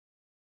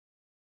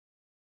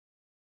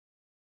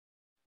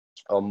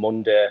On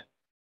Monday,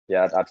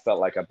 yeah, I'd felt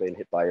like I'd been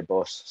hit by a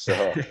bus.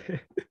 So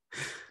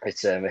it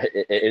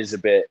is a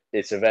bit.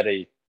 It's a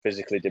very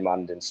physically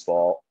demanding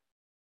sport.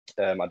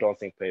 I don't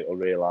think people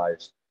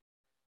realise,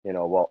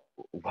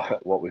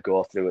 what we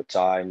go through at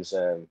times.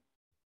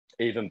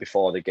 Even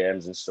before the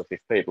games and stuff,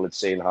 if people had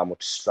seen how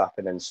much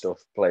strapping and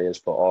stuff players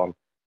put on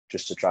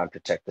just to try and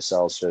protect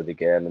themselves through the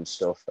game and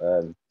stuff,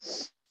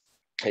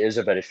 it is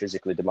a very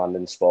physically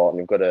demanding sport,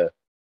 and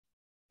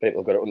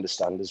people have got to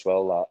understand as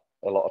well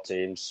that a lot of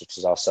teams, such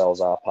as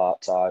ourselves, are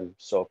part time,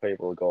 so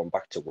people are going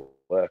back to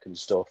work and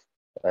stuff,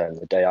 and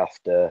the day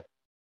after,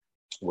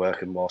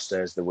 working most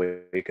days of the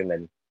week, and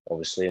then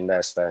obviously in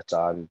their spare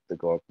time they're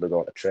going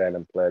to train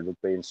and play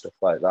rugby and stuff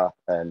like that.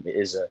 And it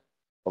is a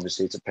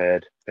obviously it's a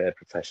paid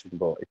profession,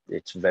 but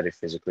it's very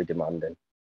physically demanding.